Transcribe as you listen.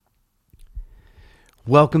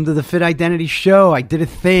Welcome to the Fit Identity Show. I did a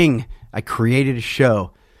thing. I created a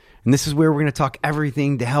show. And this is where we're going to talk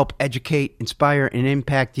everything to help educate, inspire, and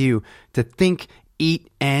impact you to think, eat,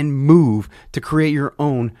 and move to create your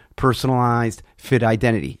own personalized fit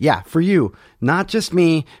identity. Yeah, for you. Not just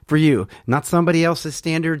me, for you. Not somebody else's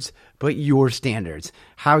standards, but your standards.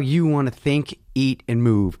 How you want to think, eat, and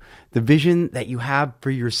move. The vision that you have for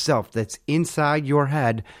yourself that's inside your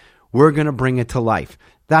head, we're going to bring it to life.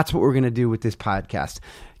 That's what we're going to do with this podcast.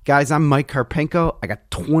 Guys, I'm Mike Karpenko. I got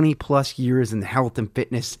 20 plus years in the health and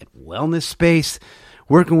fitness and wellness space,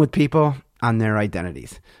 working with people on their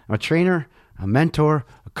identities. I'm a trainer, a mentor,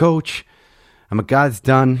 a coach. I'm a guy that's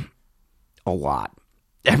done a lot.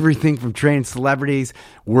 Everything from training celebrities,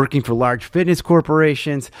 working for large fitness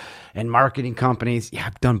corporations, and marketing companies. Yeah,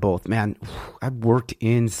 I've done both, man. I've worked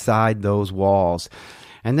inside those walls.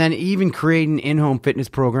 And then even creating in-home fitness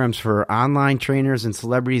programs for online trainers and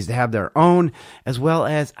celebrities to have their own, as well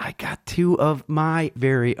as I got two of my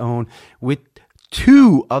very own with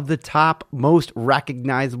two of the top most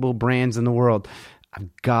recognizable brands in the world.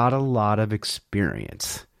 I've got a lot of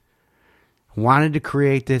experience. Wanted to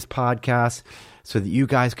create this podcast so that you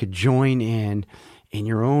guys could join in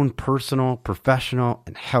your own personal, professional,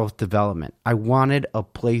 and health development. I wanted a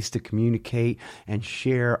place to communicate and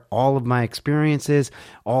share all of my experiences,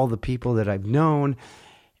 all the people that I've known,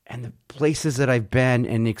 and the places that I've been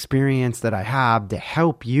and the experience that I have to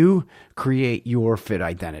help you create your fit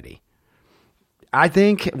identity. I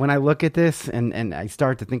think when I look at this and I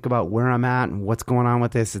start to think about where I'm at and what's going on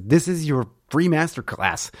with this is your free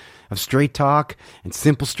masterclass of straight talk and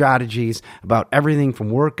simple strategies about everything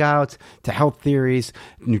from workouts to health theories,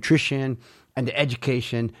 nutrition, and to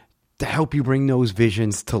education to help you bring those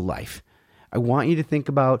visions to life. I want you to think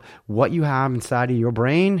about what you have inside of your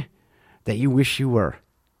brain that you wish you were.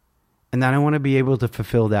 And then I want to be able to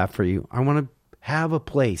fulfill that for you. I want to have a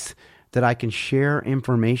place that I can share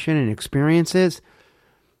information and experiences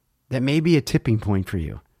that may be a tipping point for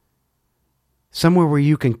you. Somewhere where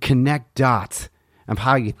you can connect dots of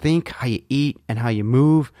how you think, how you eat, and how you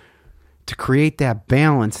move to create that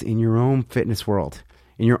balance in your own fitness world,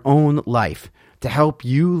 in your own life, to help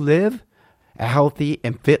you live a healthy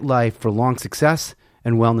and fit life for long success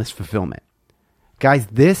and wellness fulfillment. Guys,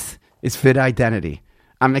 this is Fit Identity.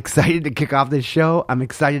 I'm excited to kick off this show. I'm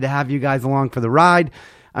excited to have you guys along for the ride.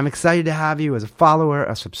 I'm excited to have you as a follower,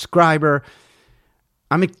 a subscriber.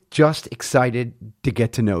 I'm just excited to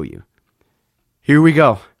get to know you. Here we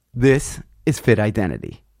go. This is Fit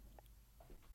Identity.